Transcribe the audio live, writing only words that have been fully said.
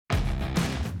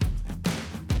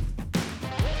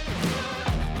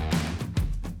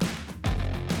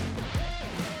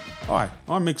Hi,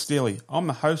 I'm Mick Steely. I'm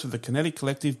the host of the Kinetic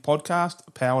Collective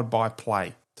podcast powered by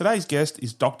Play. Today's guest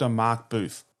is Dr. Mark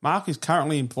Booth. Mark is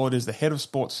currently employed as the Head of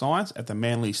Sports Science at the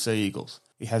Manly Sea Eagles.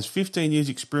 He has 15 years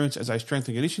experience as a strength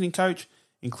and conditioning coach,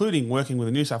 including working with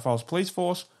the New South Wales Police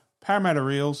Force, Parramatta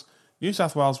Eels, New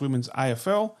South Wales Women's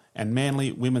AFL and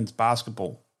Manly Women's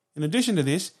Basketball. In addition to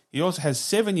this, he also has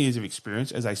 7 years of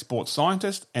experience as a sports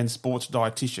scientist and sports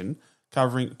dietitian,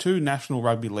 covering 2 National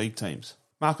Rugby League teams.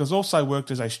 Mark has also worked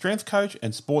as a strength coach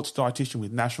and sports dietitian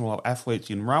with national level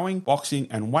athletes in rowing, boxing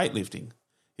and weightlifting.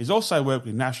 He's also worked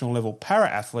with national level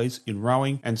para-athletes in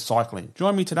rowing and cycling.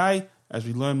 Join me today as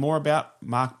we learn more about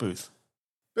Mark Booth.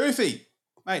 Boothy,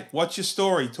 mate, what's your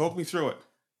story? Talk me through it.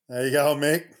 There you go,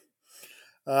 Mick.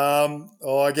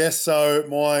 I guess so.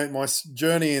 My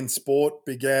journey in sport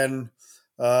began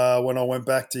when I went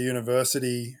back to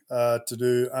university to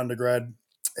do undergrad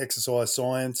exercise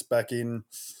science back in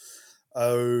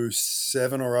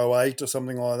 07 or 08 or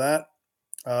something like that.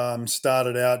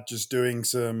 Started out just doing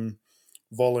some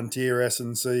volunteer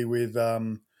S&C with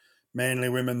Manly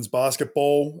Women's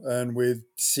Basketball and with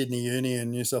Sydney Uni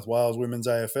and New South Wales Women's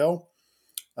AFL.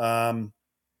 From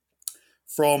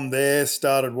there,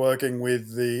 started working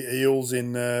with the Eels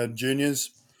in the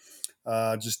juniors,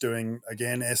 just doing,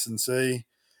 again, S&C.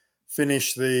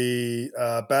 Finished the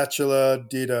bachelor,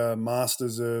 did a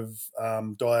master's of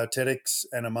dietetics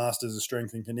and a master's of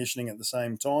strength and conditioning at the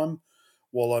same time,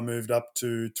 while I moved up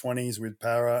to 20s with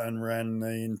para and ran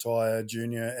the entire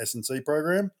junior S&C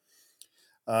program.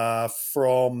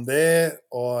 From there,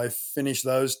 I finished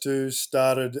those 2,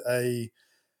 started a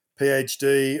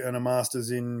PhD and a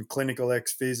master's in clinical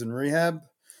ex-phys and rehab,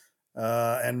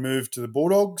 and moved to the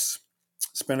Bulldogs.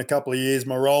 Spent a couple of years.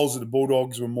 My roles at the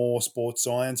Bulldogs were more sports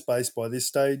science based by this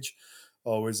stage.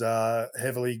 I was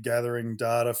heavily gathering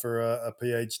data for a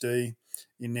PhD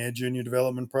in their junior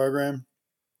development program.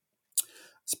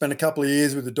 Spent a couple of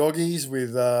years with the Doggies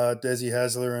with Desi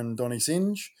Hasler and Donnie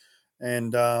Singe.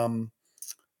 And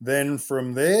then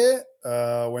from there,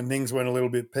 when things went a little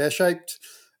bit pear-shaped,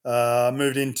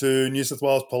 moved into New South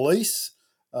Wales Police,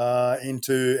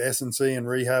 into S&C and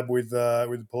rehab with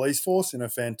the police force in a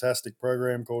fantastic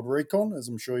program called Recon, as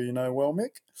I'm sure you know well,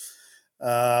 Mick.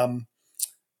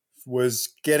 Was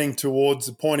getting towards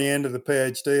the pointy end of the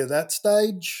PhD at that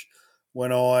stage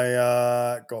when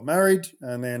I got married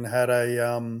and then had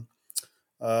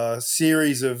a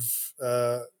series of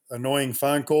annoying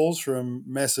phone calls from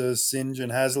Messrs. Singe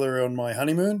and Hasler on my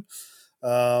honeymoon,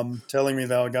 telling me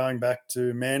they were going back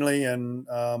to Manly and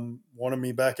wanted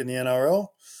me back in the NRL.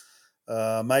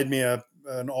 Made me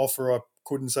an offer I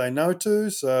couldn't say no to.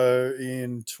 So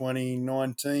in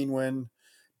 2019, when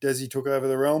Desi took over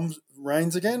the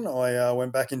reins again, I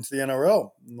went back into the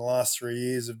NRL. And the last 3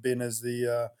 years have been as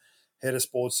the head of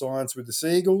sports science with the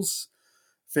Sea Eagles.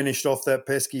 Finished off that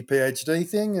pesky PhD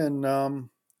thing, and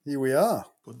here we are.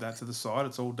 Put that to the side.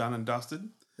 It's all done and dusted.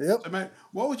 Yep. So, mate,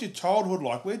 what was your childhood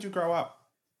like? Where'd you grow up?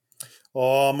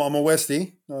 I'm a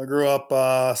Westie. I grew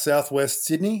up southwest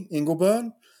Sydney,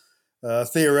 Ingleburn.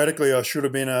 Theoretically, I should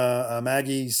have been a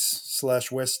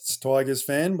Maggies/Wests Tigers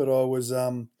fan, but I was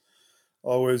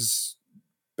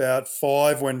about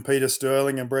 5 when Peter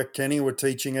Sterling and Brett Kenny were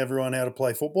teaching everyone how to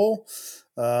play football.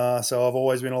 So I've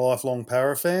always been a lifelong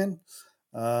para fan.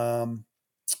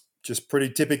 Just pretty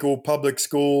typical public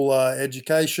school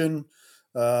education.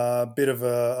 Bit of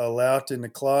a lout in the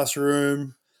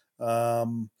classroom.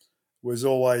 Was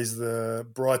always the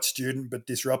bright student but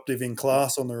disruptive in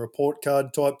class on the report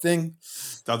card type thing.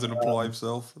 Doesn't apply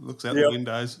himself. Looks out the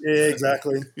windows. Yeah,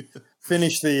 exactly.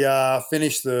 Finished the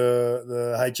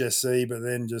HSC, but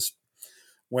then just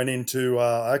went into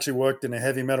I actually worked in a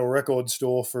heavy metal record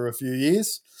store for a few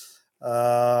years.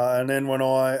 And then when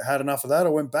I had enough of that, I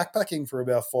went backpacking for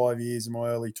about 5 years in my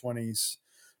early 20s,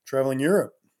 traveling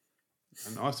Europe.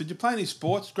 Nice. Did you play any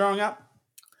sports growing up?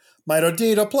 Mate, I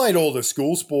did. I played all the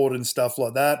school sport and stuff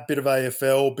like that. Bit of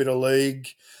AFL, bit of league.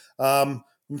 I'm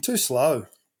too slow.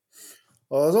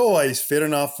 I was always fit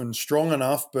enough and strong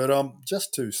enough, but I'm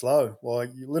just too slow.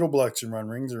 Like, little blokes can run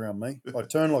rings around me. I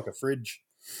turn like a fridge.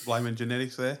 Blaming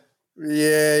genetics there?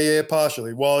 Yeah,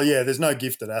 partially. Well, yeah, there's no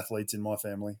gifted athletes in my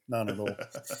family. None at all.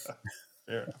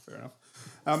 Fair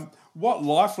enough. What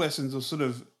life lessons or sort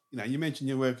of, you mentioned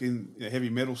you work in a heavy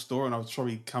metal store, and I've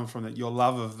probably come from your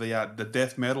love of the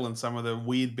death metal and some of the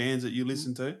weird bands that you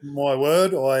listen to. My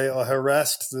word, I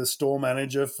harassed the store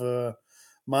manager for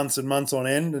months and months on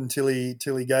end until he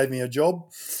gave me a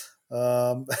job.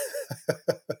 I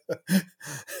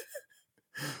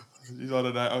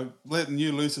don't know. Letting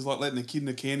you loose is like letting a kid in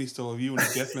a candy store of you in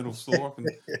a death metal store. I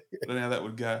don't know how that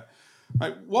would go.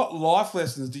 Mate, what life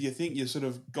lessons do you think you sort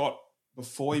of got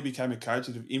before you became a coach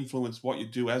that have influenced what you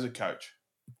do as a coach?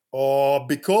 Oh,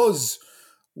 because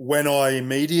when I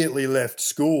immediately left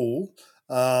school,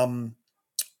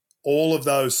 all of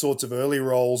those sorts of early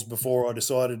roles before I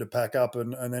decided to pack up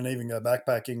and then even go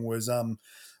backpacking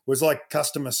was like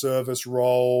customer service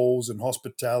roles and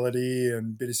hospitality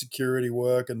and bit of security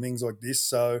work and things like this.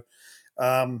 So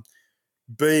um,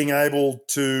 being able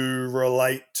to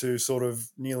relate to sort of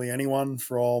nearly anyone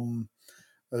from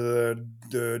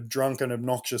the drunken,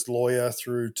 obnoxious lawyer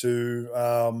through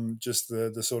to just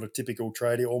the sort of typical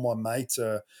tradie. All my mates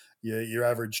are your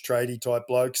average tradie type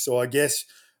blokes. So I guess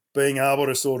being able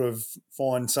to sort of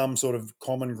find some sort of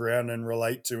common ground and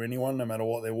relate to anyone, no matter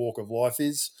what their walk of life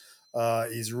is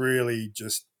really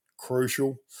just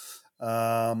crucial.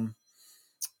 Um,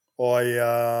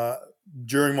 I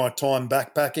during my time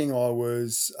backpacking,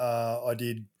 I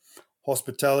did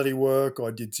hospitality work.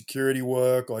 I did security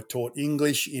work. I taught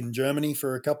English in Germany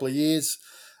for a couple of years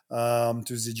to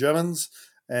the Germans,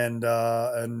 and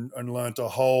learnt a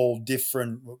whole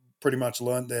different. Pretty much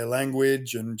learnt their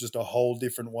language and just a whole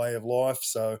different way of life.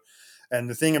 So, and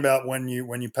the thing about when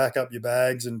you pack up your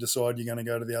bags and decide you're going to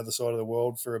go to the other side of the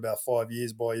world for about 5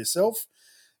 years by yourself,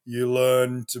 you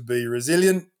learn to be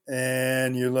resilient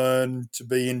and you learn to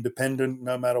be independent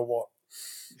no matter what.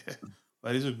 Yeah,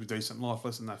 that is a decent life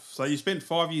lesson, though. So you spent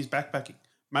 5 years backpacking, Yeah,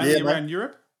 mainly mate. around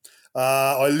Europe?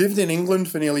 I lived in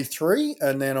England for nearly 3,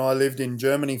 and then I lived in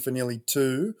Germany for nearly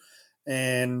 2.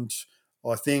 And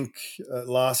I think at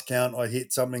last count, I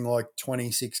hit something like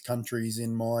 26 countries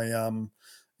in my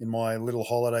little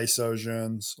holiday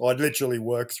sojourns. I'd literally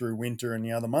work through winter and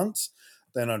the other months.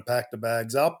 Then I'd pack the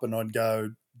bags up and I'd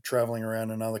go traveling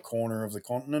around another corner of the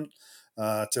continent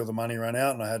till the money ran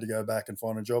out and I had to go back and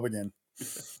find a job again.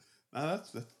 No,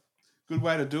 that's a good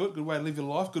way to do it. Good way to live your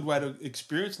life. Good way to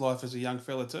experience life as a young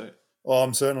fella too. Oh,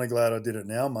 I'm certainly glad I did it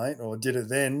now, mate. Or did it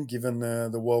then, given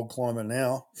the world climate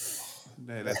now.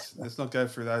 No, let's not go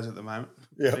through those at the moment.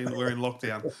 Yeah. We're in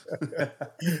lockdown.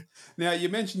 Now, you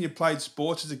mentioned you played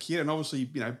sports as a kid, and obviously,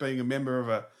 being a member of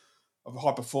a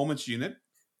high performance unit.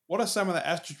 What are some of the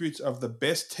attributes of the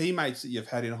best teammates that you've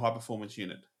had in a high performance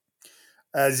unit?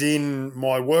 As in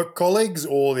my work colleagues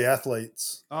or the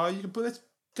athletes? Oh, let's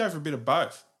go for a bit of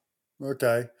both.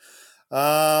 Okay.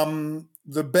 The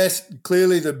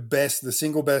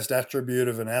single best attribute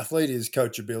of an athlete is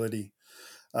coachability.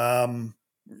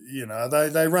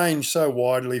 They range so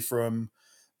widely from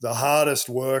the hardest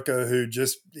worker who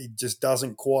he just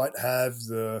doesn't quite have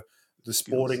the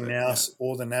sporting nous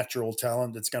or the natural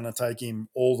talent that's going to take him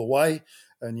all the way.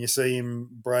 And you see him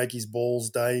break his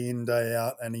balls day in, day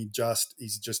out, and he's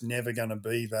just never going to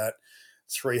be that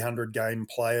 300 game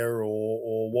player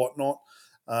or whatnot.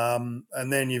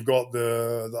 And then you've got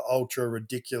the ultra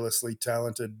ridiculously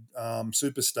talented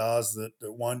superstars that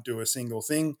won't do a single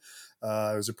thing.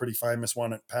 There was a pretty famous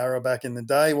one at Para back in the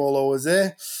day while I was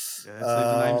there. Yeah, let's leave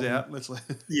the names out. Let's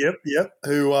Yep.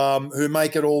 Who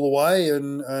make it all the way,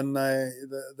 and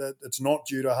that it's not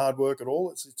due to hard work at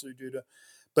all. It's due to.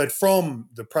 But from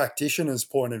the practitioner's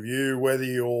point of view, whether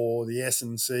you're the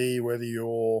S&C, whether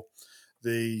you're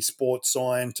the sports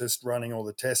scientist running all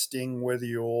the testing, whether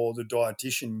you're the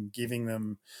dietitian giving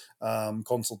them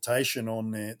consultation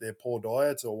on their poor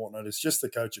diets or whatnot, it's just the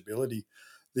coachability,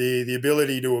 the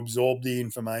ability to absorb the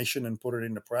information and put it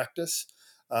into practice.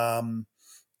 A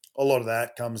lot of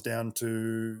that comes down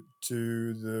to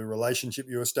the relationship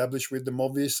you establish with them,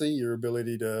 obviously, your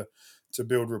ability to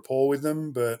build rapport with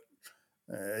them. But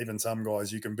even some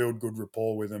guys, you can build good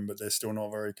rapport with them, but they're still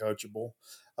not very coachable.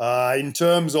 In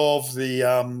terms of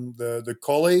the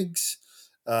colleagues,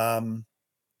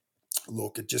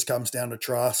 look, it just comes down to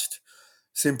trust.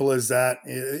 Simple as that.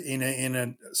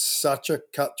 In such a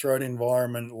cutthroat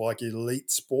environment like elite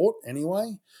sport,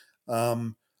 anyway,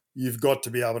 you've got to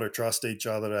be able to trust each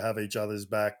other, to have each other's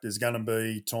back. There's going to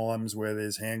be times where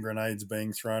there's hand grenades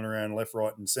being thrown around left,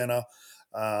 right, and centre.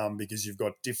 Because you've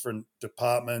got different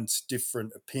departments,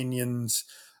 different opinions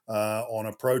on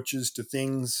approaches to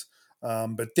things.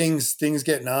 But things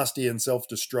get nasty and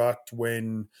self-destruct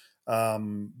when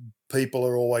people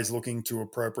are always looking to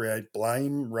appropriate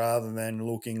blame rather than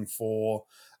looking for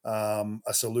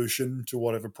a solution to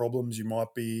whatever problems you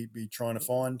might be trying to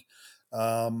find.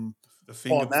 The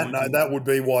finger pointing. That would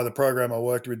be why the program I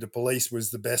worked with, the police, was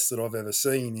the best that I've ever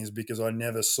seen, is because I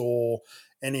never saw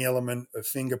any element of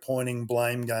finger pointing,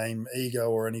 blame game, ego,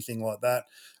 or anything like that.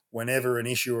 Whenever an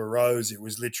issue arose, it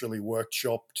was literally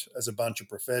workshopped as a bunch of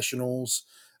professionals,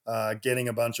 getting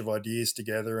a bunch of ideas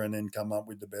together and then come up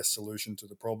with the best solution to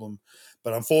the problem.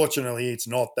 But unfortunately, it's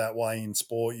not that way in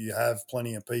sport. You have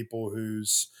plenty of people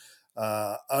whose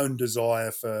own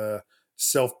desire for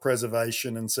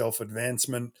self-preservation and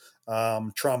self-advancement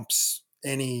trumps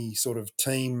any sort of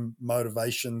team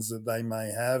motivations that they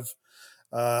may have.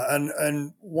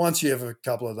 And once you have a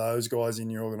couple of those guys in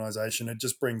your organisation, it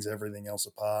just brings everything else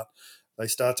apart. They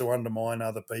start to undermine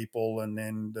other people, and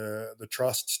then the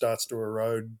trust starts to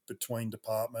erode between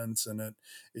departments, and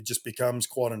it just becomes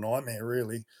quite a nightmare,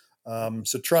 really.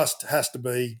 So trust has to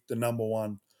be the number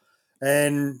one.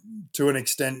 And to an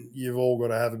extent, you've all got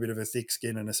to have a bit of a thick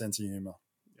skin and a sense of humour.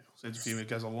 Yeah, sense of humour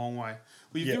goes a long way.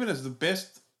 Well, you've Yeah. given us the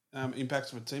best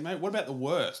impacts of a teammate. What about the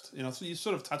worst? So you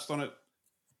sort of touched on it.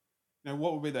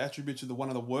 What would be the attributes of one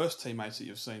of the worst teammates that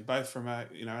you've seen, both from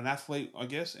an athlete, I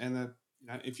guess, and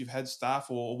if you've had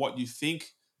staff, or what you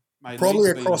think may Probably lead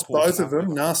to be across both of them,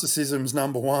 athlete. narcissism's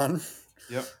number one.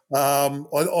 Yep.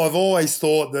 I've always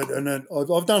thought that, and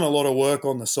I've done a lot of work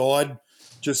on the side,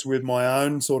 just with my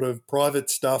own sort of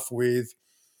private stuff with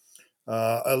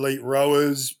elite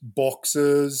rowers,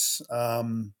 boxers,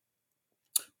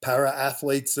 para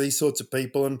athletes, these sorts of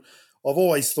people. And I've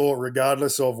always thought,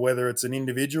 regardless of whether it's an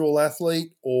individual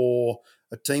athlete or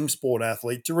a team sport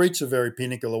athlete, to reach the very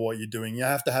pinnacle of what you're doing, you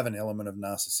have to have an element of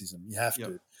narcissism. You have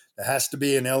to. There has to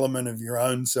be an element of your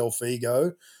own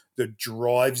self-ego that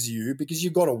drives you, because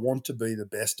you've got to want to be the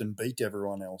best and beat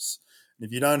everyone else. And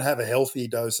if you don't have a healthy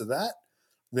dose of that,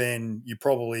 then you're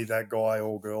probably that guy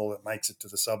or girl that makes it to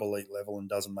the sub-elite level and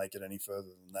doesn't make it any further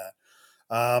than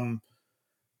that.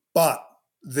 But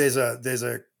there's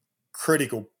a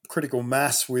critical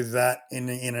mass with that in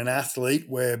an athlete,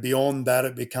 where beyond that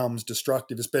it becomes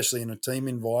destructive, especially in a team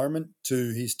environment,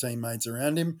 to his teammates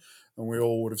around him. And we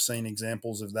all would have seen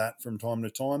examples of that from time to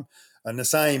time. And the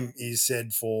same is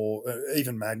said for,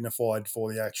 even magnified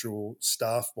for, the actual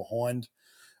staff behind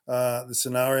the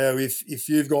scenario. If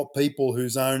you've got people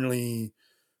whose only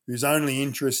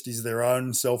interest is their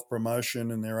own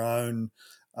self-promotion and their own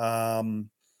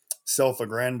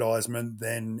self-aggrandizement,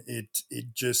 then it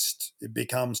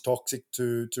becomes toxic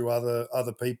to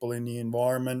other people in the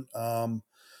environment,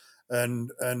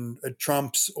 and it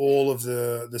trumps all of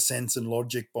the sense and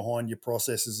logic behind your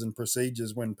processes and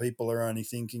procedures when people are only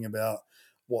thinking about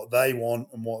what they want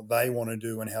and what they want to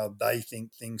do and how they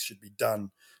think things should be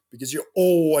done, because you're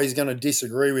always going to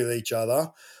disagree with each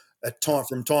other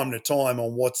from time to time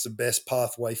on what's the best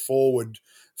pathway forward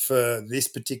for this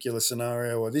particular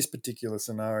scenario or this particular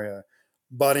scenario.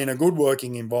 But in a good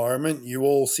working environment, you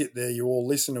all sit there, you all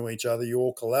listen to each other, you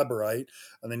all collaborate,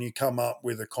 and then you come up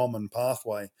with a common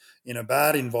pathway. In a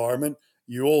bad environment,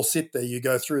 you all sit there, you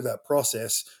go through that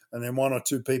process, and then one or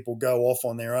two people go off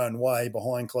on their own way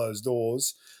behind closed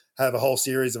doors, have a whole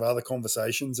series of other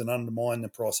conversations and undermine the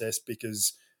process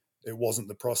because it wasn't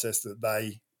the process that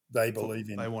they believe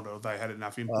in. They had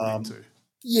enough input into.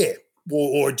 Yeah,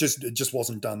 or it just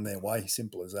wasn't done their way.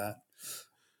 Simple as that.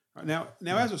 Now,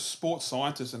 as a sports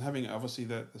scientist, and having obviously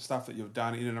the stuff that you've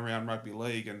done in and around rugby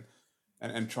league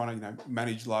and trying to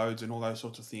manage loads and all those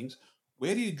sorts of things,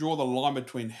 where do you draw the line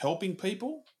between helping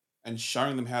people and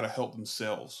showing them how to help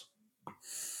themselves?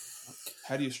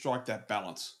 How do you strike that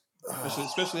balance,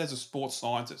 especially as a sports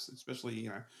scientist, especially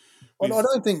I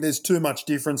don't think there's too much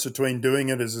difference between doing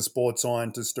it as a sports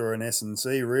scientist or an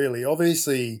S&C, really.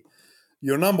 Obviously,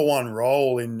 your number one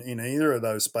role in either of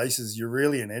those spaces, you're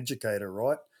really an educator,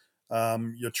 right?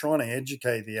 You're trying to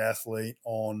educate the athlete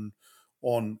on,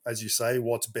 as you say,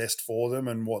 what's best for them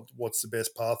and what's the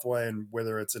best pathway, and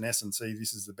whether it's an S&C,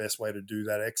 this is the best way to do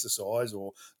that exercise,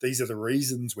 or these are the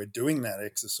reasons we're doing that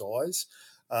exercise.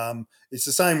 It's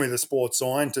the same with a sports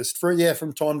scientist.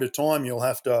 From time to time, you'll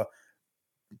have to,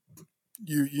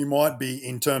 you might be,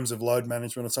 in terms of load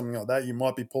management or something like that, you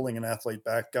might be pulling an athlete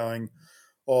back going,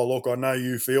 oh, look, I know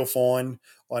you feel fine.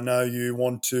 I know you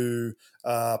want to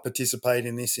participate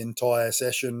in this entire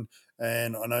session,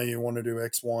 and I know you want to do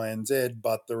X, Y, and Z,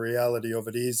 but the reality of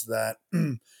it is that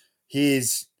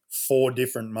here's 4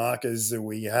 different markers that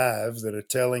we have that are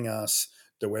telling us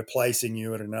that we're placing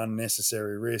you at an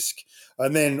unnecessary risk.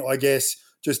 And then I guess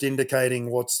just indicating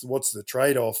what's the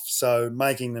trade-off. So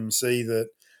making them see that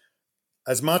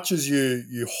as much as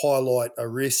you highlight a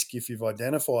risk if you've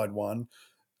identified one,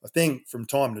 I think from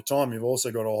time to time you've also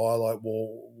got to highlight,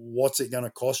 well, what's it going to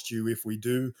cost you if we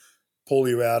do pull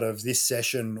you out of this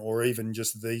session or even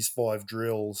just these 5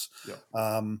 drills?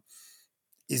 Yeah.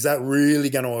 Is that really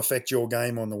going to affect your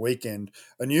game on the weekend?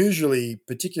 And usually,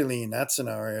 particularly in that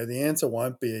scenario, the answer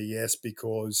won't be a yes,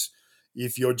 because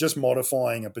if you're just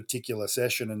modifying a particular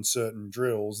session and certain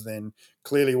drills, then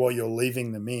clearly what you're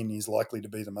leaving them in is likely to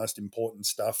be the most important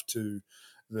stuff to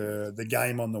the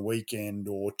game on the weekend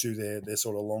or to their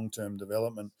sort of long-term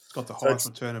development. It's got the highest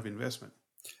return of investment.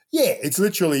 Yeah, it's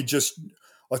literally just,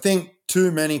 I think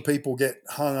too many people get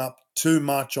hung up too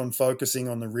much on focusing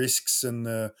on the risks and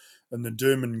the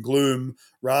doom and gloom,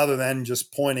 rather than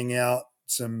just pointing out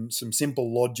some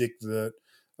simple logic that,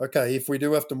 okay, if we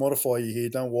do have to modify you here,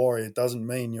 don't worry. It doesn't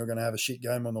mean you're going to have a shit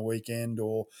game on the weekend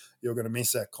or you're going to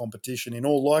miss that competition. In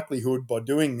all likelihood, by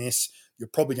doing this, you're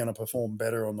probably going to perform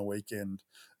better on the weekend,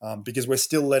 because we're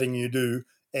still letting you do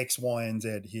X, Y, and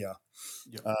Z here.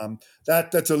 Yep.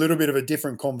 That's a little bit of a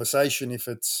different conversation if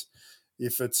it's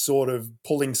sort of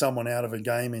pulling someone out of a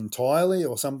game entirely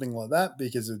or something like that,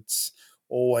 because it's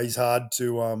always hard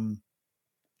to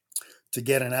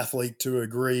get an athlete to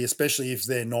agree, especially if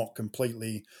they're not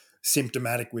completely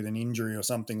symptomatic with an injury or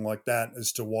something like that,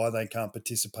 as to why they can't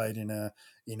participate in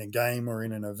a game or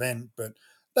in an event. But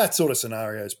that sort of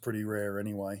scenario is pretty rare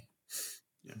anyway.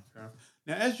 Yeah, fair enough.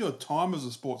 Now, as your time as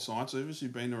a sports science, obviously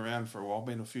you've been around for a while,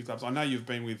 been to a few clubs. I know you've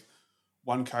been with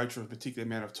one coach for a particular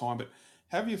amount of time, but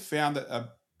have you found that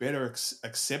a better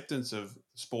acceptance of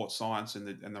sports science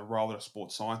and the role that a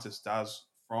sports scientist does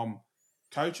from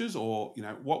coaches, or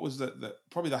what was the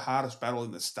probably the hardest battle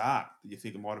in the start that you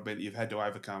think it might have been that you've had to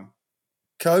overcome?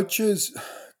 Coaches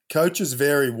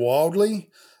vary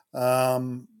wildly.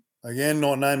 Again,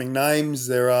 not naming names,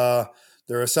 there are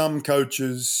some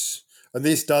coaches, and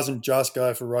this doesn't just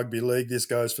go for rugby league. This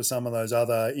goes for some of those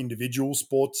other individual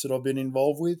sports that I've been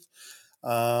involved with.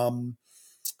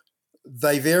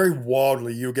 They vary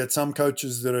wildly. You'll get some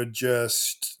coaches that are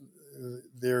just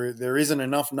there isn't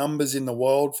enough numbers in the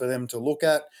world for them to look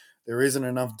at. There isn't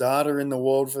enough data in the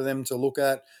world for them to look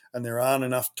at, and there aren't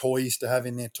enough toys to have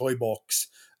in their toy box.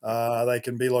 They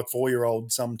can be like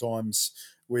 4-year-olds sometimes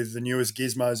with the newest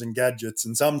gizmos and gadgets,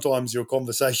 and sometimes your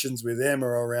conversations with them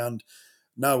are around,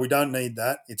 no, we don't need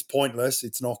that. It's pointless.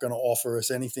 It's not going to offer us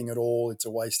anything at all. It's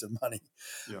a waste of money.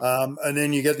 Yeah. And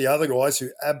then you get the other guys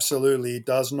who absolutely, it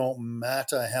does not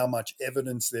matter how much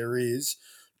evidence there is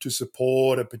to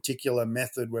support a particular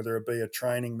method, whether it be a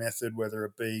training method, whether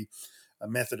it be a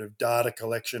method of data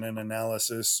collection and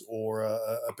analysis, or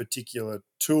a particular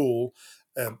tool.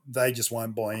 They just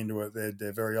won't buy into it.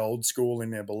 They're very old school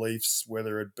in their beliefs,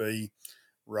 whether it be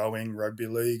rowing, rugby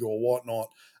league, or whatnot.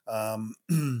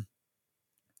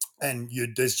 And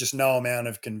there's just no amount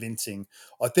of convincing.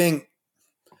 I think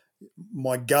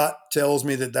my gut tells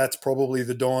me that that's probably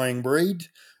the dying breed,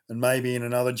 and maybe in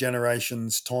another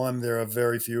generation's time there are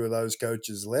very few of those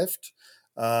coaches left.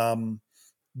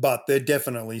 But they're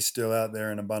definitely still out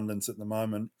there in abundance at the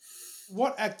moment.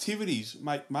 What activities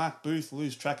make Mark Booth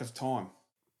lose track of time?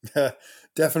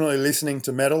 Definitely listening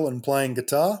to metal and playing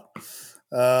guitar.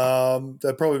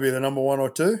 They'd probably be the number one or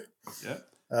two. Yeah.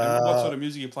 And what sort of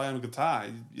music you play on guitar?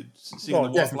 You singing the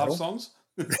white love songs?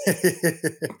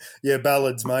 Yeah,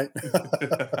 ballads, mate.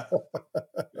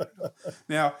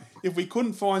 Now, if we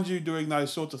couldn't find you doing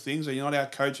those sorts of things, or you're not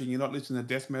out coaching, you're not listening to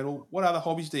death metal, what other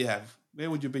hobbies do you have? Where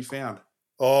would you be found?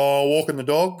 Oh, walking the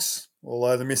dogs.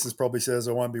 Although the missus probably says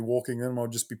I won't be walking them, I'll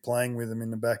just be playing with them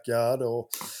in the backyard. Or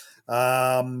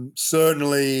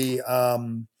certainly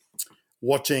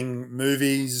watching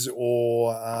movies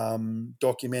or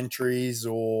documentaries,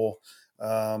 or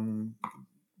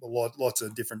lots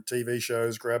of different TV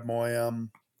shows grab my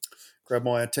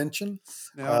attention.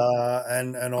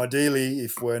 And ideally,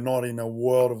 if we're not in a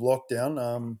world of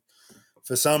lockdown,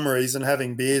 for some reason,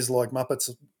 having beers with Muppets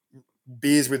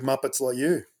like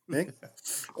you, Nick.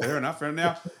 Fair enough.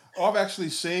 Now, I've actually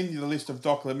seen the list of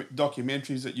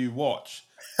documentaries that you watch.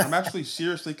 I'm actually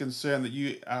seriously concerned that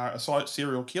you are a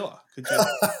serial killer.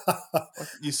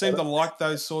 You seem to like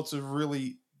those sorts of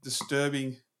really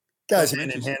disturbing. Goes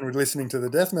hand in hand with listening to the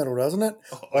death metal, doesn't it?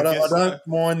 I don't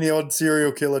mind the odd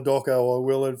serial killer doco. I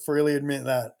will freely admit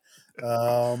that,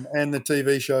 and the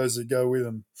TV shows that go with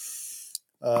them.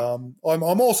 I'm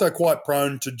also quite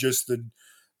prone to just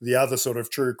the other sort of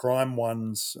true crime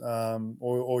ones,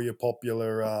 or your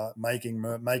popular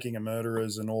making a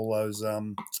murderers and all those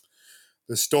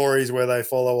the stories where they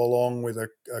follow along with a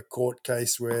court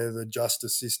case where the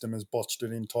justice system has botched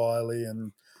it entirely,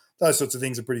 and those sorts of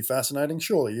things are pretty fascinating.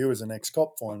 Surely you, as an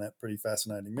ex-cop, find that pretty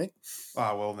fascinating, Mick.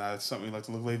 Oh, well, no, it's something we like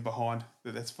to leave behind,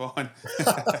 but that's fine.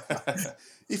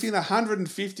 If in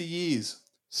 150 years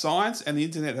science and the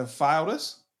internet have failed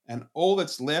us and all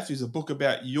that's left is a book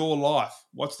about your life,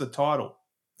 what's the title?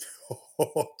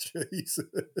 Oh,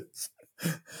 Jesus.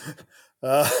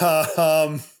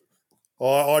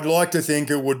 I'd like to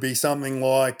think it would be something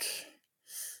like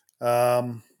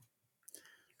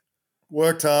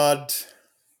worked hard,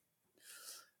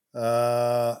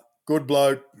 good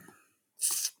bloke,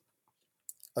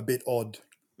 a bit odd.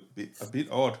 A bit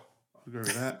odd. I agree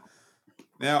with that.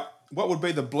 Now, what would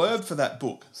be the blurb for that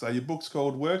book? So your book's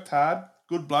called Worked Hard,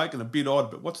 good bloke and a bit odd,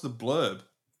 but what's the blurb?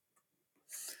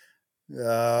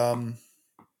 How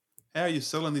are you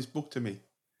selling this book to me?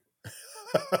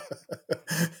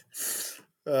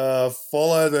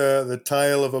 Follow the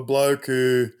tale of a bloke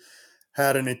who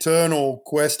had an eternal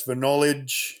quest for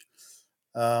knowledge,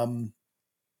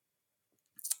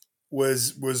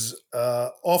 was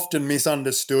often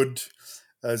misunderstood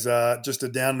as just a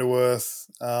down-to-earth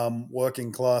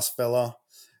working-class fella,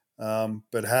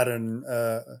 but had an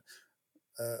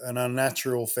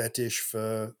unnatural fetish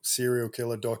for serial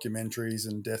killer documentaries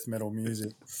and death metal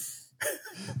music.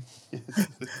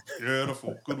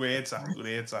 Beautiful. Good answer. Good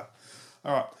answer.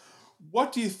 All right.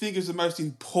 What do you think is the most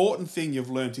important thing you've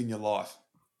learnt in your life?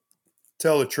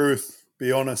 Tell the truth.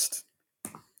 Be honest.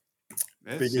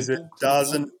 Yeah, Because simple,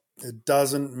 it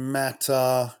doesn't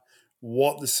matter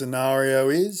what the scenario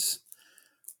is,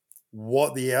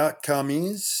 what the outcome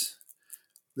is.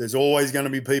 There's always going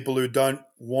to be people who don't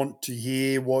want to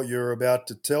hear what you're about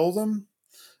to tell them,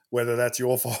 whether that's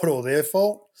your fault or their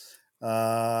fault.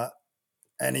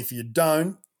 And if you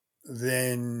don't,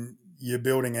 then you're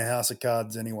building a house of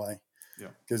cards anyway. Yeah.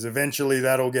 Because eventually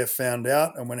that'll get found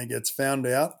out, and when it gets found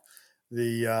out,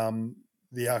 the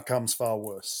outcome's far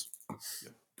worse.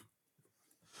 Yep.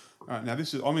 All right, now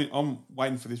I'm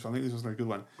waiting for this one. I think this was a good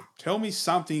one. Tell me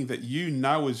something that you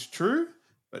know is true,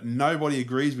 but nobody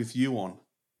agrees with you on.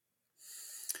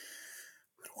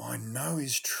 I know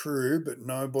is true, but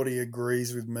nobody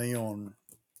agrees with me on.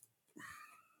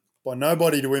 By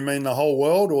nobody, do we mean the whole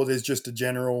world, or there's just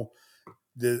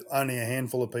there's only a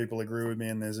handful of people agree with me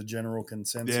and there's a general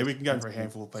consensus? Yeah, we can go for a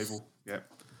handful of people. Yeah.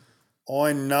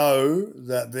 I know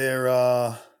that there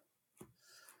are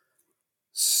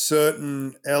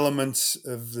certain elements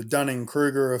of the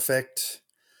Dunning-Kruger effect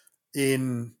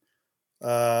in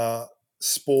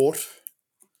sport,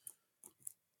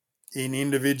 in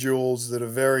individuals that are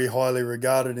very highly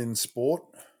regarded in sport.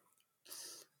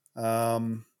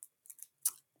 But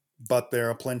there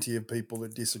are plenty of people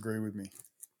that disagree with me.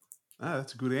 Oh,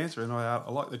 that's a good answer, and I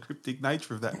like the cryptic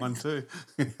nature of that one too.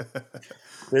 There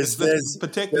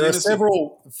are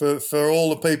several for all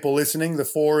the people listening. The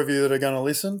four of you that are going to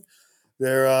listen,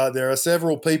 there are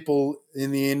several people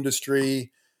in the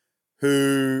industry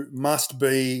who must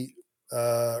be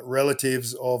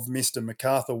relatives of Mr.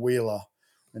 MacArthur Wheeler.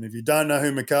 And if you don't know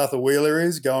who MacArthur Wheeler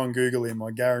is, go and Google him.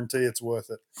 I guarantee it's worth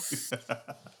it.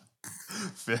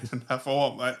 Fair enough.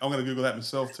 I'm going to Google that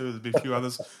myself too. There's a few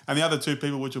others. And the other two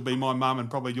people, which will be my mum and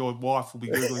probably your wife, will be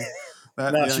Googling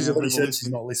that. No, she's already said she's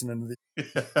not listening to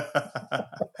this.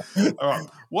 All right.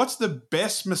 What's the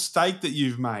best mistake that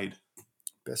you've made?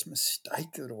 Best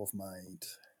mistake that I've made.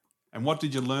 And what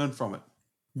did you learn from it?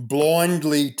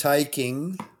 Blindly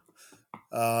taking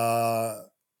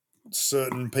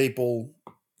certain people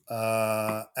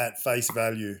at face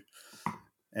value.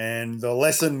 And the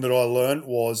lesson that I learned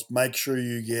was make sure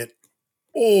you get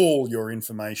all your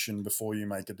information before you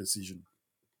make a decision.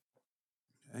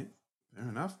 Okay, fair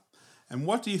enough. And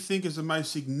what do you think is the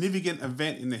most significant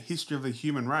event in the history of the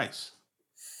human race?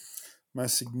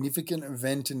 Most significant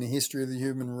event in the history of the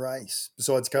human race,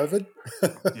 besides COVID?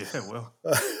 Yeah, well.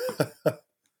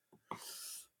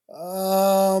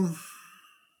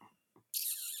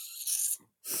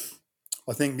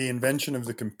 I think the invention of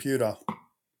the computer.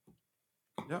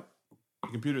 Yep. The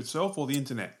computer itself or the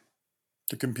internet?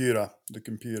 The computer.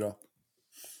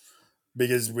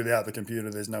 Because without the computer,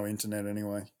 there's no internet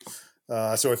anyway.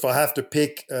 So if I have to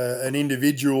pick an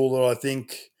individual that I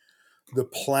think the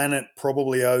planet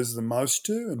probably owes the most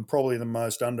to, and probably the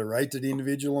most underrated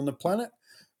individual on the planet,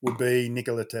 would be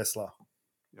Nikola Tesla.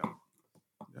 Yeah.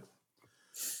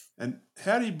 And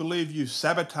how do you believe you've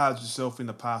sabotaged yourself in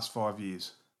the past 5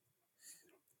 years?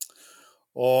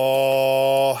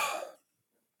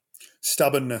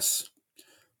 Stubbornness.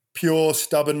 Pure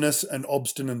stubbornness and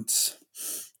obstinance.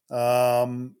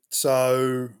 And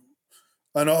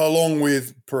along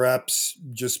with perhaps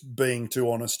just being too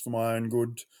honest for my own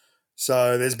good.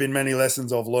 So there's been many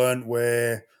lessons I've learned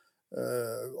where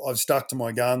I've stuck to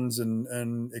my guns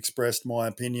and expressed my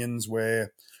opinions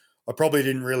where I probably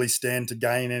didn't really stand to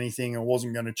gain anything. I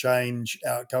wasn't going to change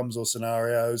outcomes or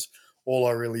scenarios. All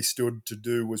I really stood to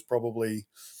do was probably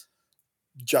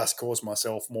just cause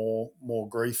myself more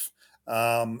grief.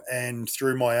 And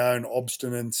through my own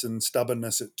obstinance and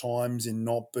stubbornness at times in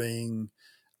not being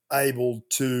willing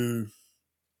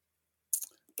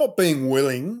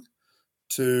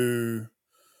to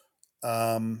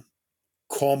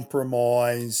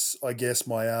compromise, I guess,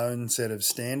 my own set of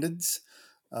standards,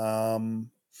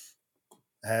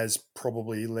 has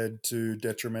probably led to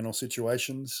detrimental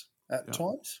situations at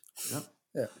times. Yep.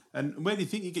 Yeah. And where do you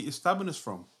think you get your stubbornness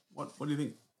from? What do you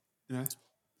think You know?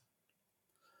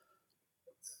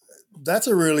 That's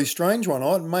a really strange one,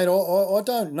 mate. I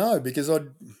don't know, because I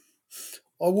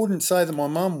wouldn't say that my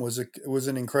mum was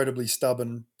an incredibly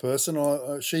stubborn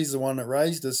person. She's the one that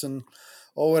raised us, and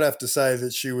I would have to say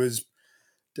that she was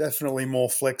definitely more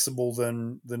flexible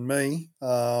than me.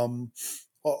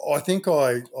 I think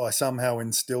I somehow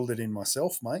instilled it in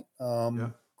myself, mate. Yeah.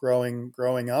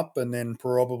 Growing up, and then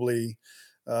probably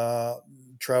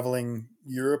traveling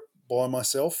Europe by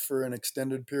myself for an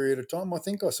extended period of time. I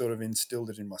think I sort of instilled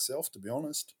it in myself, to be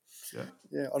honest. Yeah.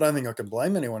 Yeah, I don't think I can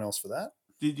blame anyone else for that.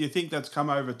 Do you think that's come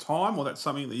over time, or that's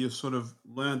something that you've sort of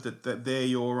learned that they're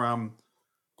your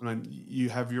you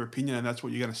have your opinion and that's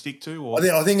what you're going to stick to? Or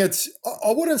I think it's.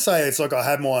 I wouldn't say it's like I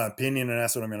have my opinion and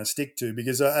that's what I'm going to stick to,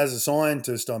 because as a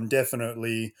scientist, I'm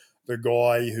definitely the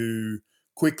guy who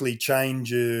quickly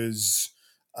changes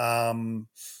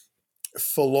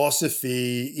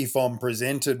philosophy if I'm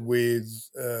presented with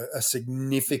a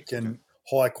significant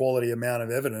high quality amount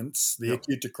of evidence. The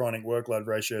acute to chronic workload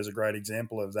ratio is a great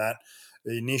example of that.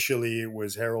 Initially, it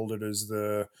was heralded as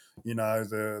the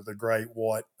great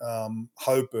white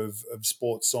hope of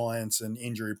sports science and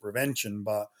injury prevention,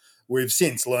 but we've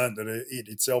since learned that it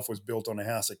itself was built on a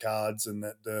house of cards, and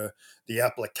that the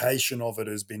application of it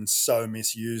has been so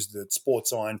misused that sports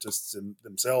scientists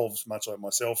themselves, much like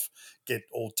myself, get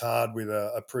all tarred with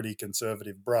a pretty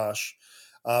conservative brush.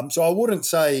 So I wouldn't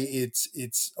say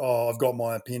it's I've got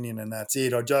my opinion and that's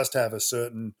it. I just have a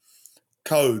certain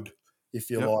code,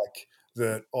 if you like,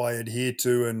 that I adhere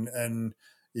to, and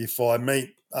if I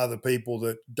meet other people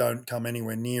that don't come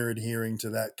anywhere near adhering to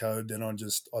that code, then I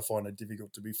find it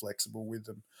difficult to be flexible with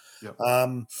them.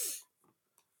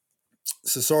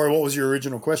 So sorry, what was your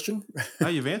original question? No,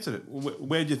 you've answered it.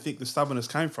 Where do you think the stubbornness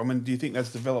came from, and do you think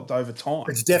that's developed over time?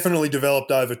 It's definitely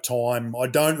developed over time. I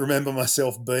don't remember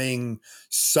myself being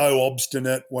so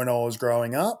obstinate when I was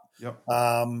growing up.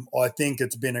 I think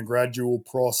it's been a gradual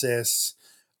process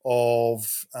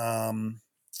of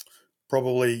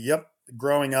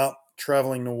growing up,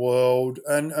 traveling the world,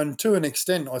 and to an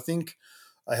extent, I think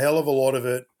a hell of a lot of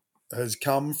it has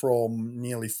come from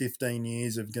nearly 15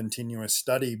 years of continuous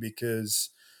study, because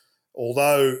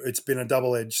although it's been a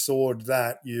double-edged sword,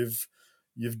 that you've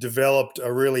developed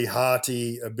a really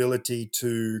hearty ability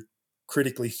to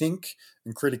critically think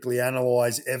and critically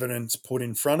analyze evidence put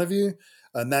in front of you.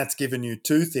 And that's given you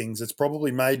two things. It's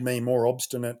probably made me more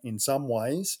obstinate in some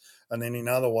ways, and then in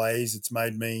other ways it's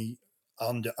made me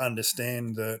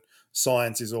understand that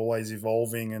science is always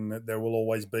evolving and that there will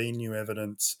always be new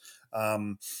evidence.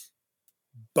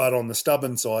 But on the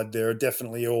stubborn side, there are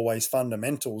definitely always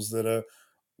fundamentals that are,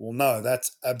 well, no,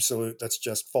 that's absolute. That's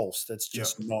just false. That's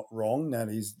just not wrong. That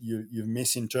is, you've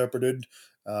misinterpreted,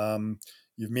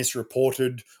 you've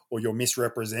misreported, or you're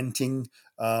misrepresenting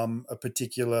a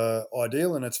particular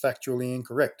ideal, and it's factually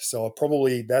incorrect. So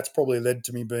that's probably led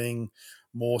to me being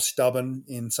more stubborn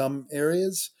in some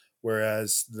areas,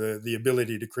 whereas the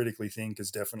ability to critically think has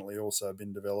definitely also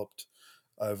been developed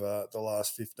over the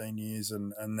last 15 years,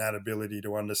 and that ability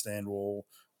to understand, well,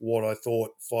 what I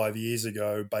thought 5 years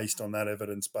ago based on that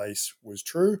evidence base was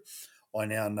true, I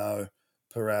now know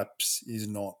perhaps is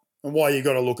not. And why you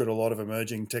got to look at a lot of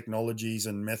emerging technologies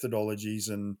and methodologies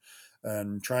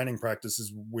and training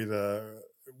practices with a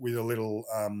little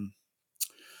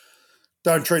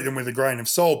don't treat them with a grain of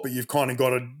salt, but you've kind of got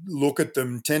to look at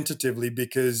them tentatively,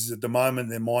 because at the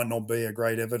moment there might not be a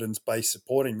great evidence base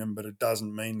supporting them, but it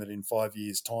doesn't mean that in 5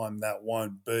 years' time that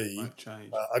won't be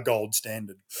a gold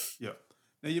standard. Yeah.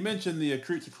 Now, you mentioned the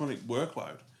acute to chronic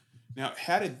workload. Now,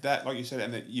 how did that, like you said,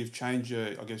 and that you've changed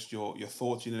your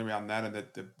thoughts in and around that, and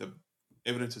that the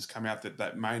evidence has come out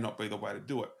that may not be the way to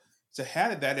do it. So how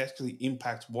did that actually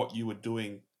impact what you were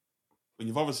doing when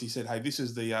you've obviously said, hey, this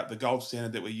is the gold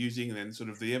standard that we're using, and then sort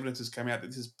of the evidence has come out that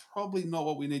this is probably not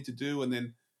what we need to do, and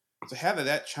then so how did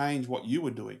that change what you were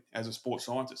doing as a sports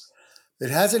scientist?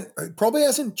 It probably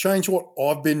hasn't changed what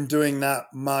I've been doing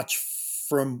that much,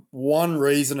 from one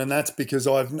reason, and that's because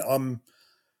I've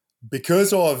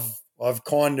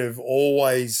kind of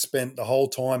always spent the whole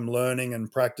time learning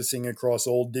and practicing across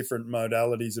all different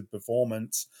modalities of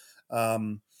performance.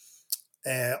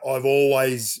 And I've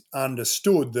always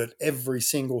understood that every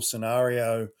single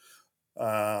scenario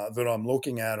that I'm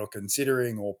looking at or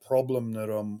considering, or problem that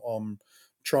I'm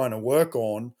trying to work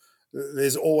on,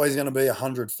 there's always going to be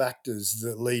 100 factors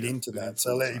that lead into that.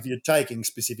 So if you're taking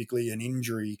specifically an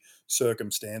injury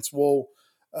circumstance, well,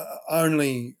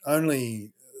 only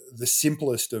the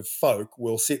simplest of folk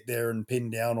will sit there and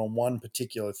pin down on one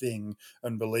particular thing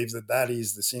and believe that that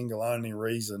is the single only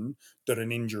reason that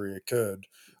an injury occurred.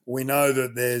 we know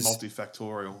that there's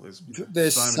multifactorial.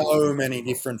 There's so many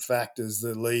different different factors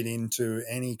that lead into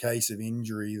any case of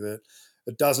injury that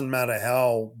it doesn't matter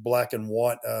how black and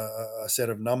white a set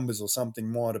of numbers or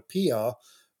something might appear.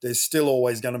 There's still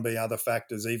always going to be other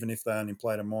factors, even if they only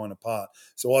played a minor part.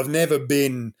 So I've never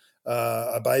been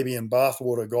a baby in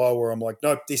bathwater guy where I'm like,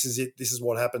 nope, this is it. This is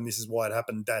what happened. This is why it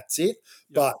happened. That's it.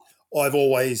 Yep. But I've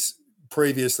always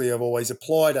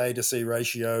applied A to C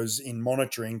ratios in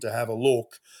monitoring to have a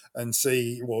look and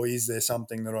see, well, is there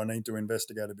something that I need to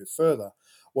investigate a bit further?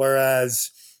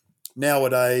 Whereas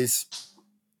nowadays,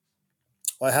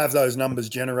 I have those numbers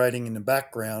generating in the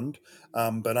background,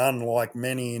 but unlike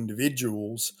many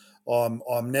individuals,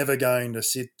 I'm never going to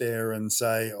sit there and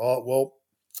say, oh, well,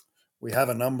 we have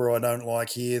a number I don't like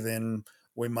here, then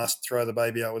we must throw the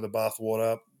baby out with the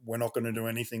bathwater. We're not going to do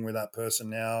anything with that person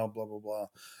now, blah, blah, blah.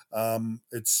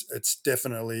 It's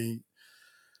definitely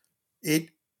it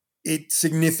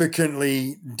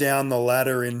significantly down the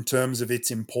ladder in terms of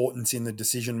its importance in the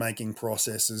decision-making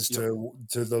processes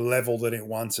to the level that it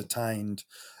once attained.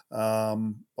 I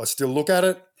still look at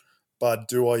it, but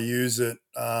do I use it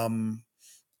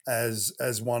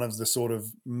as one of the sort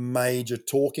of major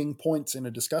talking points in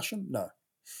a discussion? No.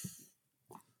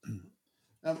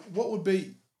 What would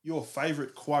be your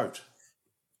favourite quote?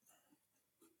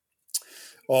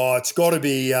 Oh, it's got to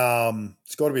be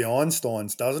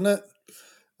Einstein's, doesn't it?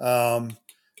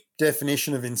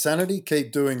 Definition of insanity: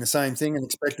 keep doing the same thing and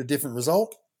expect a different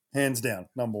result. Hands down,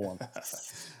 number one. All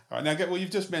right, now, well, you've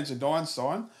just mentioned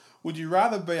Einstein. Would you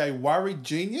rather be a worried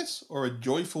genius or a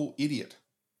joyful idiot?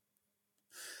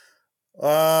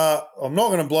 I'm not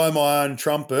going to blow my own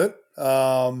trumpet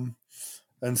and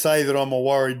say that I'm a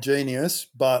worried genius,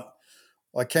 but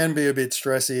I can be a bit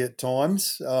stressy at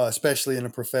times, especially in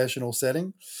a professional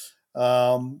setting.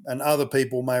 And other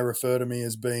people may refer to me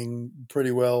as being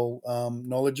pretty well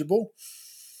knowledgeable.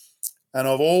 And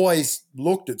I've always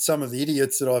looked at some of the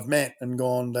idiots that I've met and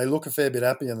gone, they look a fair bit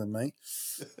happier than me.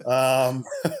 So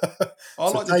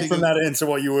take from that answer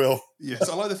what you will. Yes,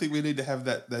 I like to think we need to have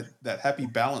that happy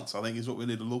balance, I think, is what we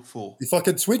need to look for. If I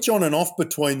could switch on and off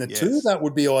between the two, that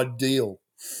would be ideal.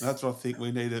 That's what I think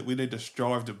we need to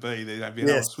strive to be. Being able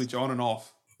to switch on and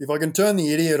off. If I can turn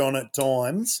the idiot on at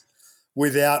times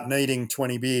without needing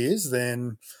 20 beers,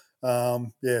 then,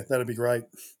 that'd be great.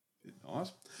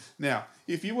 Nice. Now,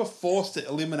 if you were forced to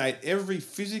eliminate every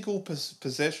physical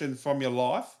possession from your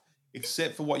life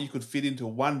except for what you could fit into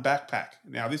one backpack.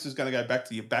 Now, this is going to go back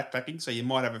to your backpacking, so you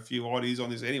might have a few ideas on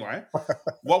this anyway.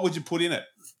 What would you put in it?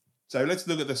 So let's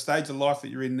look at the stage of life that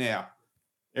you're in now.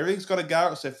 Everything's got to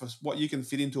go except for what you can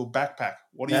fit into a backpack.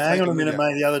 What do you hang on a minute,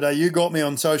 mate. The other day, you got me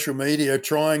on social media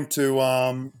trying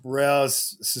to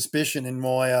rouse suspicion in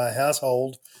my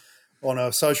household on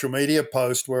a social media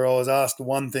post where I was asked the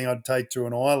one thing I'd take to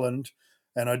an island,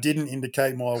 and I didn't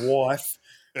indicate my wife,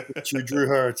 which you drew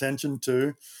her attention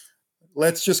to.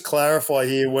 Let's just clarify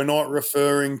here. We're not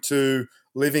referring to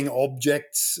living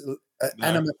objects,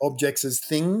 animate objects as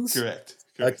things. Correct.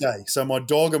 Okay, so my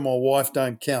dog and my wife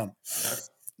don't count.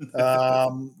 You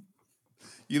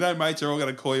know, mates are all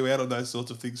going to call you out on those sorts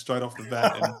of things straight off the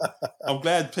bat. And I'm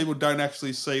glad people don't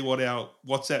actually see what our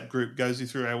WhatsApp group goes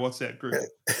through our WhatsApp group.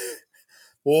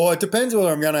 Well, it depends whether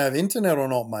I'm going to have internet or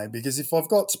not, mate, because if I've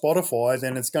got Spotify,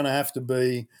 then it's going to have to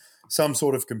be some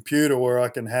sort of computer where I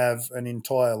can have an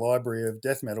entire library of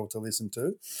death metal to listen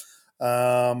to.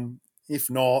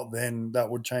 If not, then that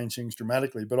would change things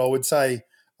dramatically. But I would say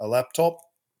a laptop.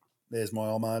 There's my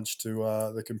homage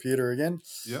to the computer again.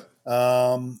 Yep.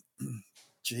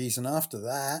 Geez, and after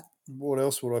that, what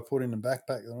else would I put in the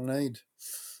backpack that I need?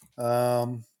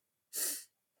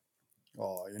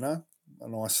 A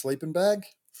nice sleeping bag.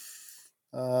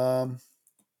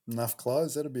 Enough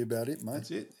clothes. That'd be about it, mate.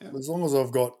 That's it. Yeah. As long as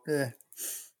I've got,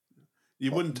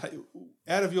 You wouldn't take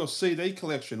out of your CD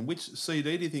collection. Which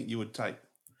CD do you think you would take?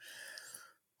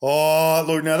 Oh,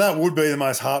 look, now that would be the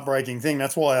most heartbreaking thing.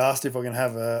 That's why I asked if I can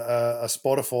have a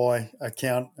Spotify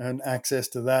account and access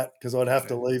to that, because I'd have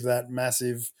to leave that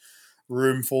massive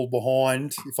room full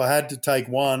behind. If I had to take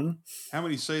one. How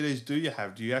many CDs do you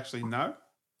have? Do you actually know?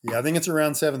 Yeah, I think it's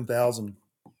around 7,000.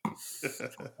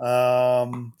 I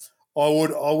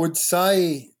would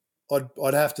say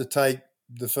I'd have to take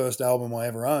the first album I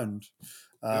ever owned,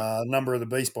 Number of the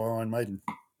Beast by Iron Maiden.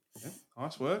 Yep.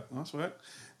 Nice work.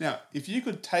 Now, if you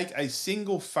could take a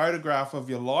single photograph of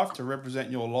your life to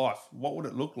represent your life, what would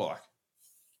it look like?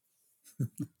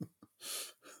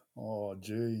 Oh,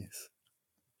 geez.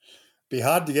 Be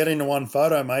hard to get into one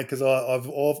photo, mate, because I've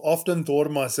often thought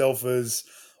of myself as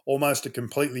almost a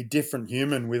completely different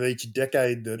human with each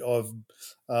decade that I've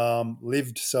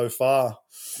lived so far.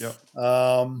 Yep.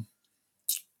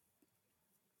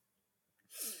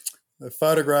 The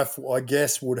photograph, I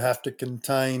guess, would have to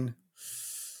contain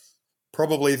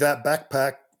probably that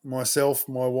backpack, myself,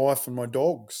 my wife, and my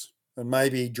dogs, and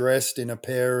maybe dressed in a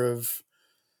pair of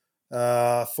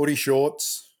footy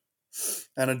shorts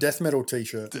and a death metal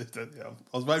t-shirt.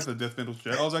 I was waiting for the death metal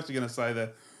shirt. I was actually going to say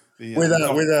the with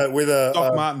a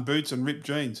Doc Martin boots and ripped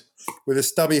jeans with a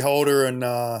stubby holder and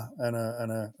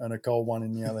a cold one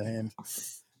in the other hand.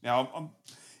 Now,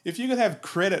 if you could have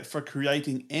credit for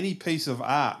creating any piece of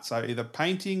art, so either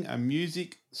painting, a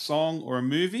music, song, or a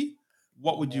movie,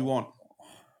 what would you want?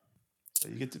 So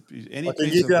you get to use any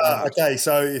piece of art. Okay,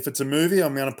 so if it's a movie,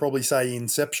 I'm going to probably say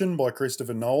Inception by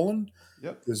Christopher Nolan.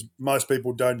 Yep. Because most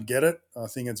people don't get it. I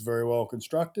think it's very well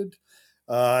constructed.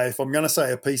 If I'm going to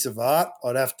say a piece of art,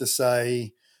 I'd have to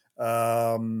say,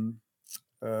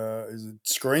 is it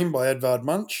Scream by Edvard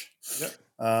Munch? Yep.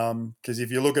 Because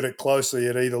if you look at it closely,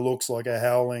 it either looks like a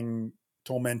howling,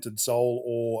 tormented soul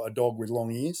or a dog with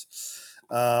long ears.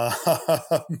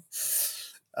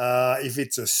 If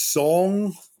it's a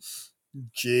song,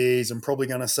 geez, I'm probably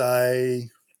going to say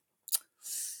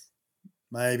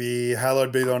maybe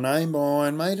Hallowed Be Thy Name by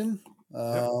Iron Maiden.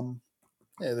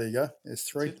 Yeah, there you go. There's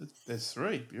three. There's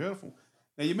three. Beautiful.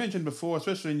 Now, you mentioned before,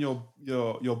 especially in your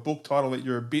book title, that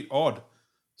you're a bit odd.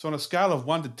 So on a scale of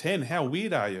 1 to 10, how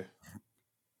weird are you?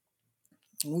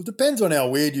 Well, it depends on how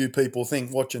weird you people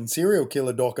think watching serial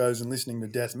killer docos and listening to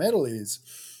death metal is.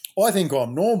 I think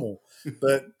I'm normal,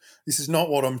 but this is not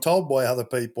what I'm told by other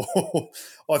people.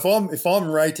 If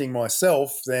I'm rating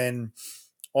myself, then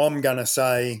I'm going to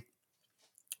say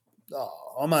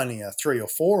I'm only a 3 or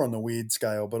 4 on the weird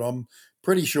scale, but I'm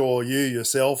pretty sure you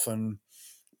yourself and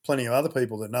plenty of other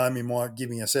people that know me might give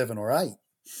me a 7 or 8.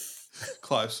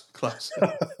 Close.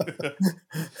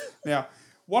 Now,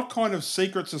 what kind of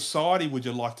secret society would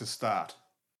you like to start?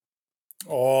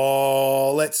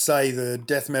 Oh, let's say the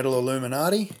death metal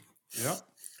Illuminati. Yeah.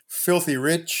 Filthy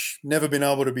rich, never been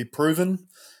able to be proven.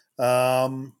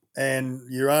 And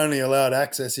you're only allowed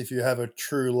access if you have a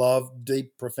true love,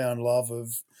 deep, profound love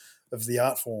of the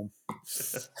art form.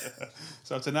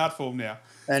 So it's an art form now.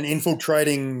 And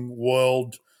infiltrating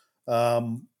world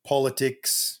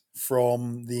politics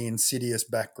from the insidious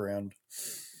background.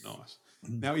 Nice.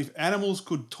 Now, if animals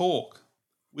could talk,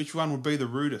 which one would be the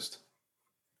rudest?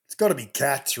 It's got to be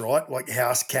cats, right? Like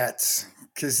house cats,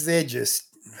 because they're just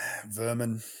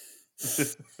vermin.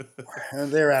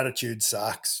 And their attitude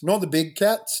sucks. Not the big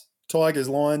cats, tigers,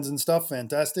 lions and stuff,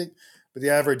 fantastic. But the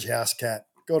average house cat,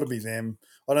 got to be them.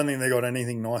 I don't think they got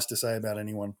anything nice to say about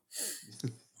anyone.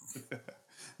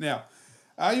 Now,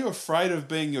 are you afraid of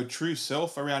being your true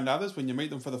self around others when you meet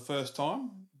them for the first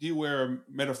time? Do you wear a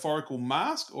metaphorical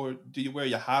mask or do you wear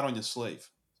your heart on your sleeve?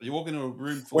 So you walk into a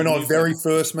room full when of I very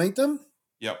first meet them?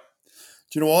 Yep.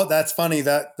 Do you know what? That's funny.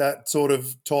 That sort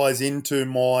of ties into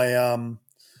my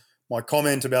my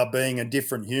comment about being a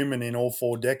different human in all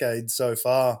 4 decades so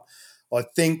far. I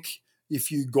think if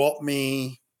you got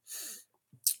me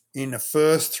in the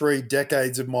first 3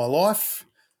 decades of my life,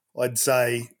 I'd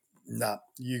say, nah,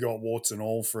 you got warts and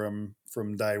all from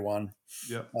day one.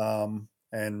 Yeah.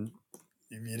 And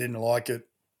if you didn't like it,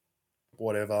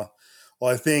 whatever.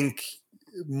 I think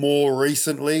more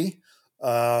recently,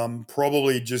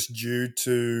 probably just due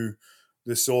to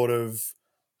the sort of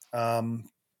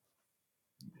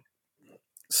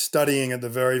studying at the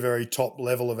very, very top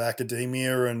level of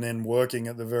academia and then working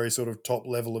at the very sort of top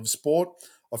level of sport,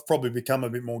 I've probably become a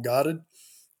bit more guarded.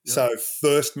 Yep. So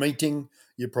first meeting,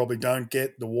 you probably don't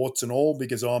get the warts and all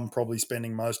because I'm probably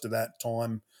spending most of that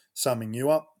time summing you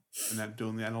up. And that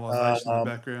doing the analysation in the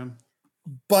background.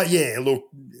 But yeah, look,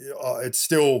 it's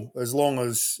still as long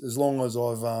as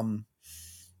I've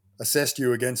assessed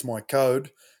you against my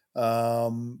code,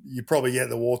 you probably get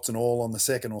the warts and all on the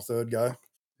second or third go.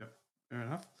 Yep, fair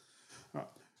enough. All right.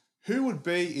 Who would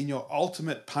be in your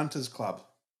ultimate punters club?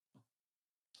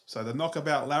 So the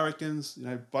knockabout larrikins,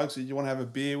 blokes that you want to have a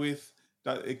beer with.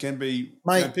 It can be,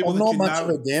 mate. People I'm not much of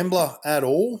a gambler at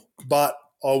all, but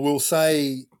I will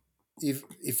say,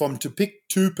 if I'm to pick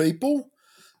 2 people,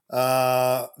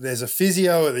 there's a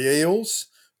physio at the Eels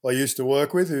I used to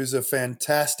work with who's a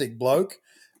fantastic bloke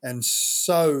and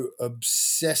so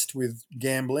obsessed with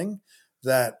gambling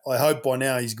that I hope by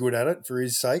now he's good at it for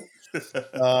his sake.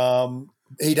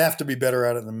 He'd have to be better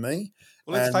at it than me.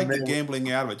 Well, let's take the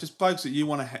gambling out of it. Just blokes that you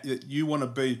want to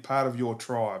be part of your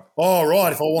tribe. Oh,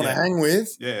 right. If I want to hang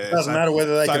with, it doesn't matter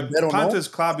whether they can bet or not. Punters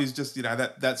Club is just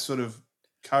that sort of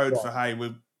code for, hey,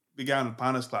 be going to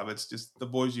Punters Club. It's just the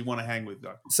boys you want to hang with,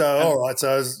 though. So, all right.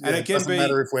 So, it doesn't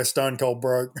matter if we're stone cold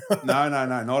broke. No,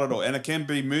 not at all. And it can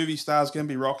be movie stars, can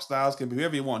be rock stars, can be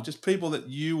whoever you want. Just people that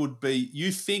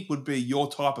you think would be your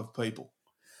type of people.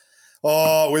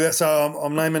 Oh, so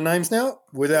I'm naming names now.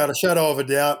 Without a shadow of a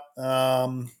doubt,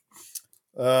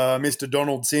 Mr.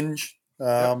 Donald Singe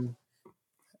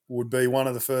would be one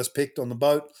of the first picked on the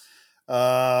boat.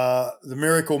 The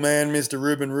Miracle Man, Mr.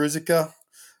 Ruben Ruzica,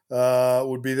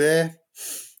 would be there.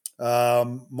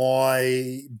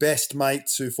 My best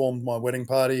mates who formed my wedding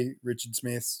party, Richard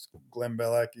Smith, Glenn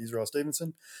Bellack, Israel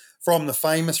Stevenson. From the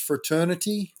famous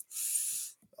fraternity,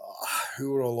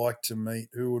 who would I like to meet?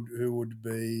 Who would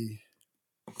be...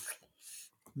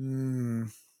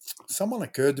 someone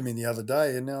occurred to me the other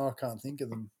day, and now I can't think of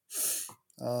them.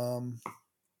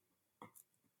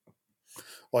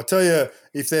 I tell you,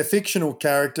 if they're fictional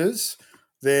characters,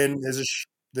 then there's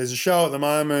a show at the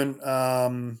moment,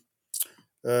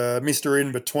 Mr.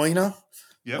 In-Betweener,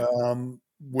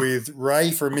 with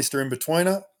Ray from Mr.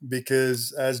 In-Betweener,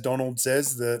 because as Donald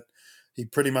says that he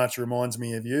pretty much reminds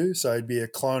me of you, so he'd be a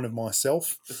clone of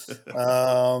myself.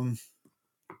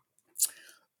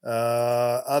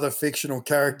 Other fictional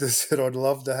characters that I'd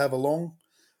love to have along.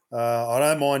 I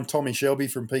don't mind Tommy Shelby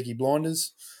from Peaky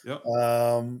Blinders. Yep.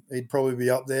 He'd probably be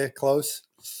up there close.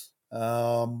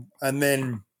 And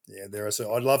then,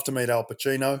 I'd love to meet Al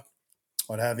Pacino.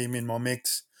 I'd have him in my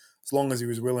mix as long as he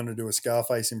was willing to do a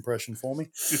Scarface impression for me.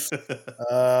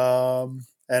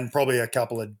 And probably a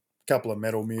couple of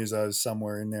metal musos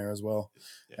somewhere in there as well.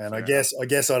 Yeah, and I guess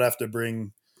I'd have to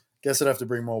bring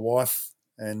my wife.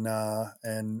 And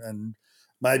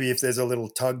maybe if there's a little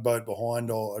tugboat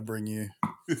behind, I'd bring you.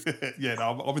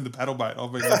 I'm in the paddle boat. I'll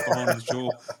be left behind the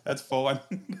shore. That's fine.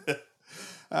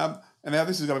 And now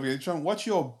this is going to be interesting. What's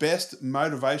your best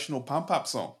motivational pump-up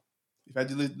song? If you had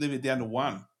to leave it down to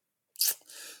one.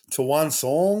 To one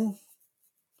song?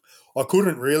 I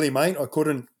couldn't really, mate. I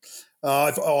couldn't. We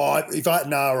know the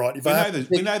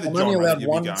genre. Only allowed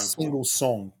one single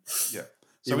song. Yeah.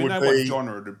 So we know what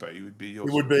genre it would be. It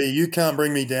would be You Can't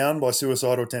Bring Me Down by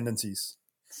Suicidal Tendencies.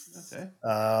 Okay.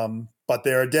 But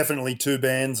there are definitely two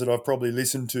bands that I've probably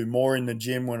listened to more in the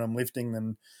gym when I'm lifting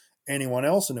than anyone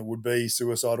else, and it would be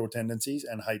Suicidal Tendencies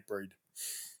and Hatebreed.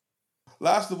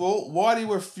 Last of all, why do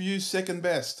you refuse second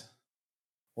best?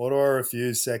 Why do I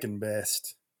refuse second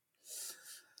best?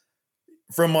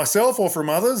 From myself or from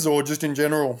others or just in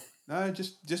general? No,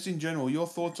 just in general. Your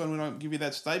thoughts on when I give you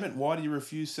that statement, why do you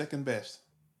refuse second best?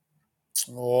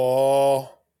 Oh,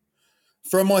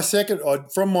 from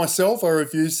myself, I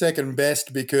refuse second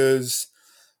best because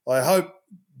I hope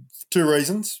two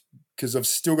reasons. Because I've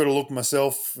still got to look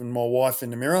myself and my wife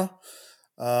in the mirror,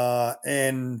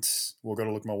 and got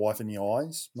to look my wife in the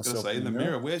eyes. Myself in the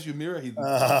mirror. Where's your mirror?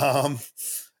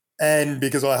 And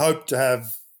because I hope to have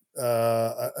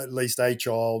at least a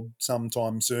child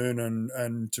sometime soon,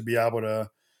 and to be able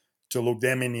to look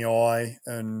them in the eye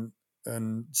and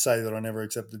say that I never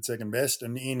accepted second best,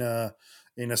 and in a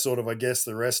sort of, I guess,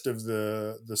 the rest of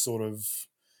the sort of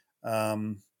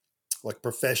like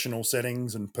professional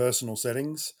settings and personal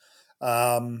settings,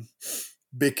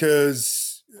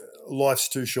 because life's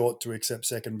too short to accept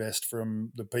second best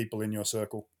from the people in your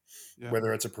circle,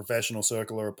 whether it's a professional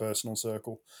circle or a personal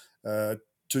circle.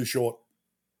 Too short.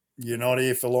 You're not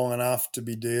here for long enough to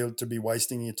be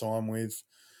wasting your time with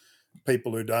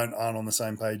people who aren't on the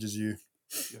same page as you.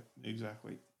 Yeah,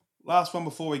 exactly. Last one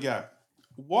before we go.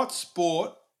 What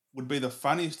sport would be the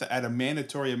funniest to add a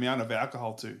mandatory amount of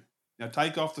alcohol to? Now,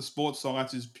 take off the sports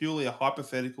science is purely a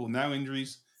hypothetical, no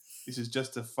injuries. This is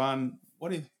just a fun.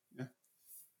 What do you? Yeah.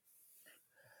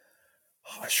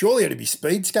 Surely it'd be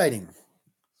speed skating.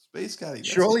 Speed skating.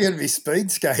 Surely it'd be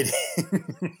speed skating.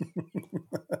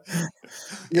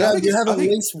 You have at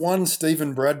least one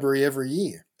Stephen Bradbury every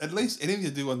year. At least anything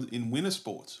to do in winter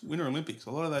sports, Winter Olympics.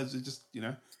 A lot of those are just,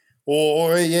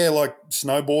 Or like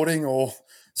snowboarding or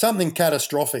something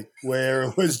catastrophic where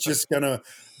it was just going to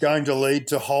lead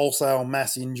to wholesale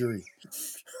mass injury.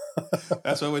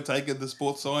 That's why we're taking the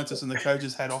sports scientists and the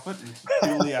coaches hat off it and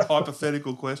purely our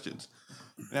hypothetical questions.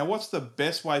 Now, what's the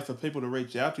best way for people to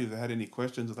reach out to you if they had any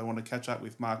questions, if they want to catch up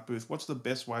with Mark Booth? What's the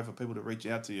best way for people to reach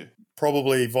out to you?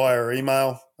 Probably via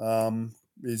email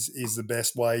is the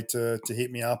best way to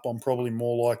hit me up. I'm probably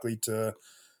more likely to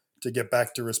get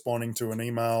back to responding to an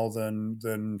email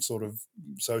than sort of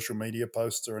social media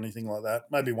posts or anything like that.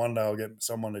 Maybe one day I'll get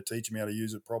someone to teach me how to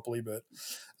use it properly, but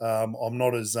I'm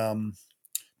not as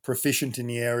proficient in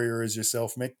the area as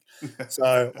yourself, Mick.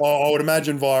 So I would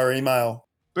imagine via email.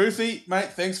 Boothy, mate,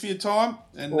 thanks for your time.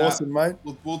 And awesome, mate.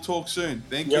 We'll talk soon.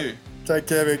 Thank you. Take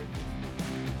care, Mick.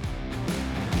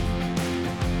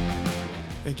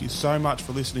 Thank you so much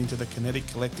for listening to the Kinetic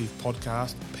Collective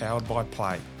podcast powered by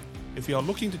Play. If you are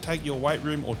looking to take your weight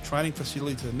room or training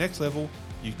facility to the next level,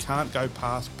 you can't go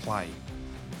past Play.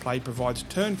 Play provides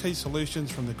turnkey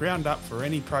solutions from the ground up for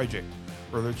any project,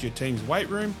 whether it's your team's weight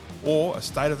room or a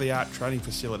state-of-the-art training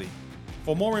facility.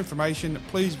 For more information,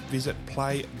 please visit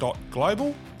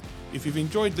play.global. If you've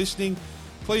enjoyed listening,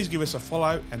 please give us a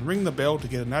follow and ring the bell to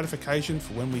get a notification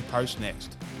for when we post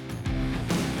next.